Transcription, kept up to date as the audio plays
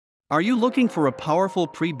Are you looking for a powerful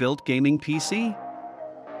pre-built gaming PC?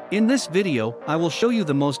 In this video, I will show you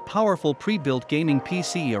the most powerful pre-built gaming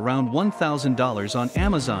PC around $1,000 on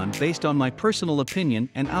Amazon based on my personal opinion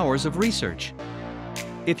and hours of research.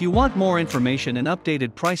 If you want more information and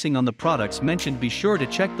updated pricing on the products mentioned, be sure to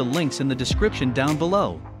check the links in the description down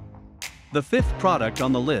below. The fifth product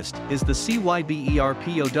on the list is the CYBERPOWERPC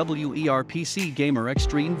Gamer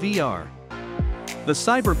Xtreme VR. The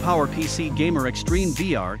CYBERPOWERPC Gamer Xtreme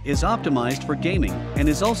VR is optimized for gaming and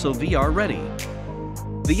is also VR ready.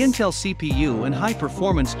 The Intel CPU and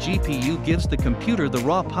high-performance GPU gives the computer the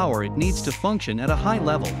raw power it needs to function at a high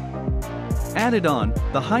level. Added on,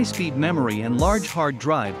 the high-speed memory and large hard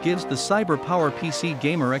drive gives the CYBERPOWERPC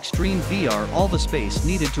Gamer Xtreme VR all the space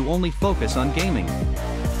needed to only focus on gaming.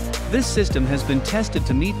 This system has been tested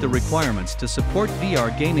to meet the requirements to support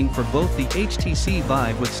VR gaming for both the HTC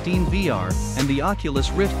Vive with Steam VR and the Oculus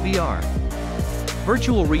Rift VR.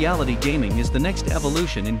 Virtual reality gaming is the next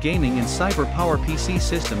evolution in gaming, and CYBERPOWERPC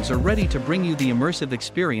systems are ready to bring you the immersive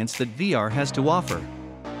experience that VR has to offer.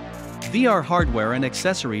 VR hardware and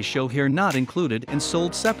accessories show here, not included and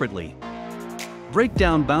sold separately. Break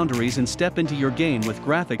down boundaries and step into your game with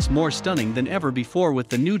graphics more stunning than ever before with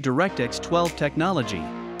the new DirectX 12 technology.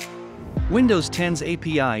 Windows 10's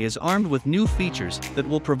API is armed with new features that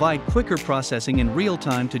will provide quicker processing in real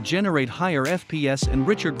time to generate higher FPS and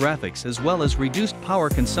richer graphics, as well as reduced power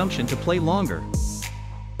consumption to play longer.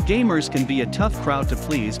 Gamers can be a tough crowd to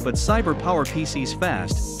please, but CYBERPOWERPC's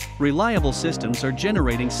fast, reliable systems are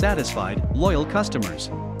generating satisfied, loyal customers.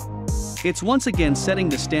 It's once again setting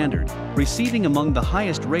the standard, receiving among the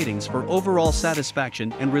highest ratings for overall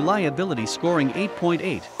satisfaction and reliability, scoring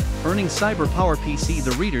 8.8. earning CYBERPOWERPC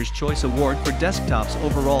the Reader's Choice Award for desktops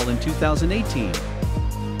overall in 2018.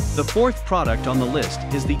 The fourth product on the list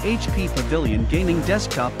is the HP Pavilion Gaming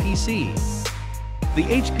Desktop PC. The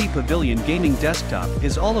HP Pavilion Gaming Desktop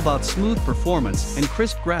is all about smooth performance and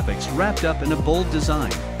crisp graphics wrapped up in a bold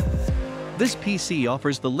design. This PC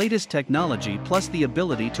offers the latest technology plus the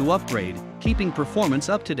ability to upgrade, keeping performance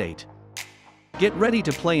up to date. Get ready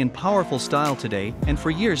to play in powerful style today and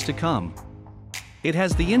for years to come. It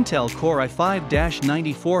has the Intel Core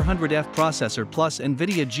i5-9400F processor plus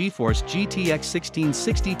NVIDIA GeForce GTX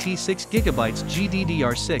 1660 6GB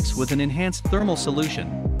GDDR6 with an enhanced thermal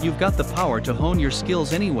solution. You've got the power to hone your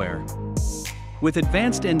skills anywhere. With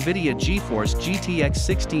advanced NVIDIA GeForce GTX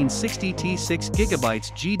 1660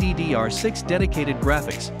 6GB GDDR6 dedicated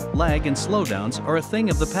graphics, lag and slowdowns are a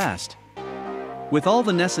thing of the past. With all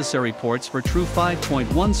the necessary ports for true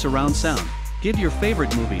 5.1 surround sound, give your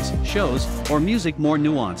favorite movies, shows, or music more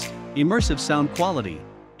nuanced, immersive sound quality,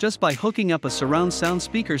 just by hooking up a surround sound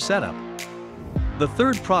speaker setup. The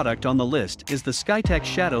third product on the list is the Skytech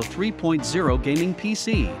Shadow 3.0 Gaming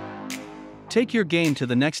PC. Take your game to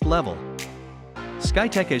the next level.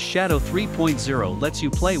 Skytech's Shadow 3.0 lets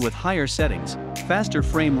you play with higher settings, faster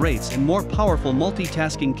frame rates and more powerful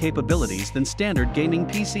multitasking capabilities than standard gaming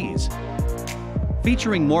PCs.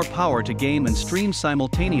 Featuring more power to game and stream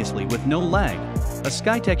simultaneously with no lag, a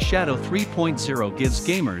Skytech Shadow 3.0 gives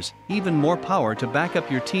gamers even more power to back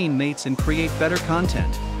up your teammates and create better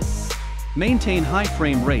content. Maintain high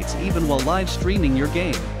frame rates even while live streaming your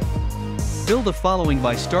game. Build a following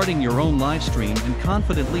by starting your own live stream and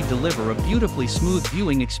confidently deliver a beautifully smooth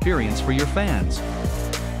viewing experience for your fans.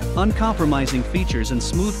 Uncompromising features and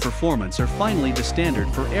smooth performance are finally the standard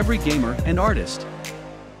for every gamer and artist.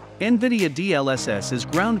 NVIDIA DLSS is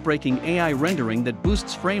groundbreaking AI rendering that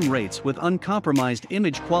boosts frame rates with uncompromised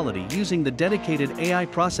image quality using the dedicated AI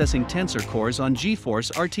processing tensor cores on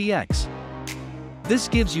GeForce RTX. This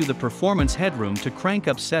gives you the performance headroom to crank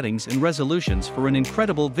up settings and resolutions for an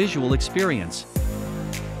incredible visual experience.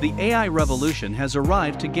 The AI revolution has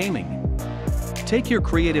arrived to gaming. Take your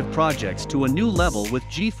creative projects to a new level with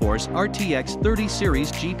GeForce RTX 30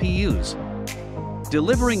 series GPUs.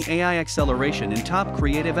 Delivering AI acceleration in top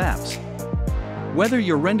creative apps. Whether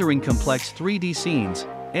you're rendering complex 3D scenes,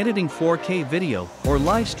 editing 4K video, or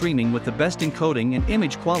live streaming with the best encoding and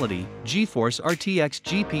image quality, GeForce RTX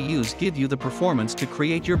GPUs give you the performance to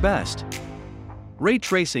create your best. Ray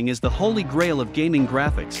tracing is the holy grail of gaming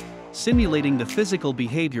graphics, simulating the physical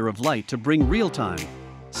behavior of light to bring real-time,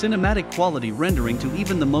 cinematic quality rendering to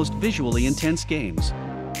even the most visually intense games.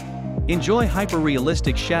 Enjoy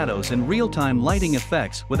hyper-realistic shadows and real-time lighting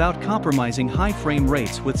effects without compromising high frame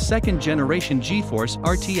rates with second-generation GeForce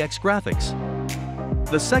RTX graphics.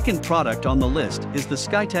 The second product on the list is the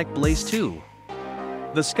Skytech Blaze II.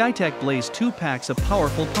 The Skytech Blaze II packs a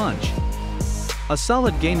powerful punch. A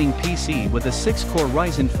solid gaming PC with a 6-core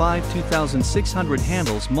Ryzen 5 2600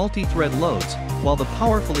 handles multi-thread loads, while the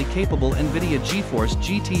powerfully capable NVIDIA GeForce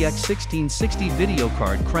GTX 1660 video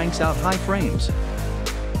card cranks out high frames.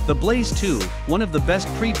 The Blaze II, one of the best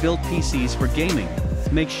pre-built PCs for gaming,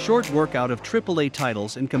 makes short work out of AAA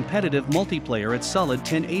titles and competitive multiplayer at solid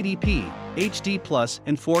 1080p, HD+,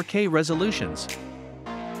 and 4K resolutions.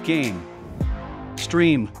 Game.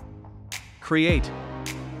 Stream. Create.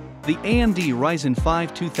 The AMD Ryzen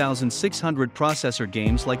 5 2600 processor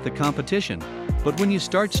games like the competition, but when you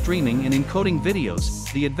start streaming and encoding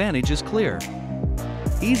videos, the advantage is clear.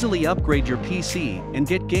 Easily upgrade your PC and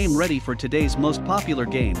get game ready for today's most popular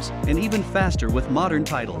games, and even faster with modern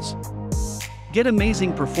titles. Get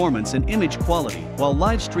amazing performance and image quality while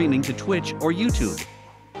live streaming to Twitch or YouTube.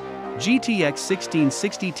 GTX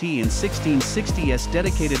 1660Ti and 1660S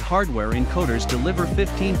dedicated hardware encoders deliver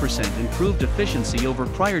 15% improved efficiency over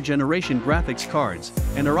prior generation graphics cards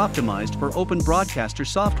and are optimized for open broadcaster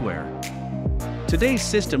software. Today's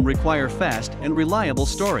system require fast and reliable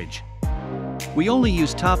storage. We only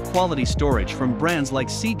use top quality storage from brands like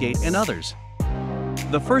Seagate and others.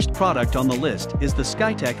 The first product on the list is the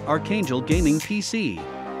Skytech Archangel Gaming PC.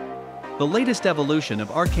 The latest evolution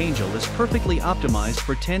of Archangel is perfectly optimized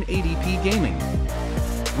for 1080p gaming.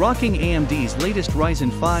 Rocking AMD's latest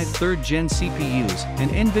Ryzen 5 3rd Gen CPUs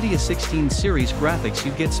and NVIDIA 16 series graphics,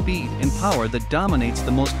 you get speed and power that dominates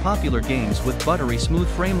the most popular games with buttery smooth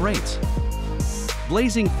frame rates.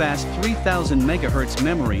 Blazing fast 3000 MHz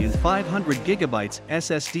memory and 500 GB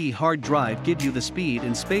SSD hard drive give you the speed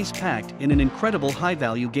and space packed in an incredible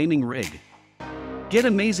high-value gaming rig. Get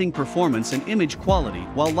amazing performance and image quality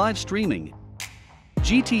while live streaming.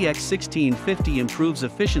 GTX 1650 improves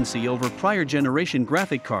efficiency over prior generation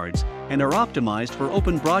graphic cards and are optimized for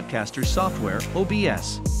open broadcaster software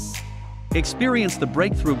 (OBS). Experience the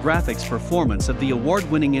breakthrough graphics performance of the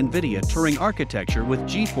award-winning NVIDIA Turing architecture with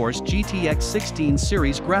GeForce GTX 16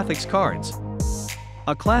 series graphics cards.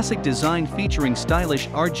 A classic design featuring stylish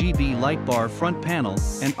RGB light bar front panel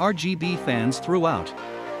and RGB fans throughout.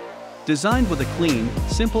 Designed with a clean,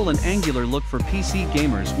 simple and angular look for PC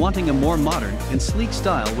gamers wanting a more modern and sleek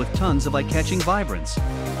style with tons of eye-catching vibrance.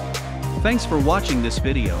 Thanks for watching this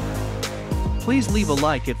video. Please leave a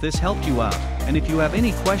like if this helped you out, and if you have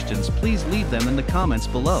any questions, please leave them in the comments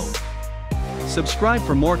below. Subscribe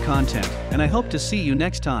for more content, and I hope to see you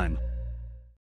next time.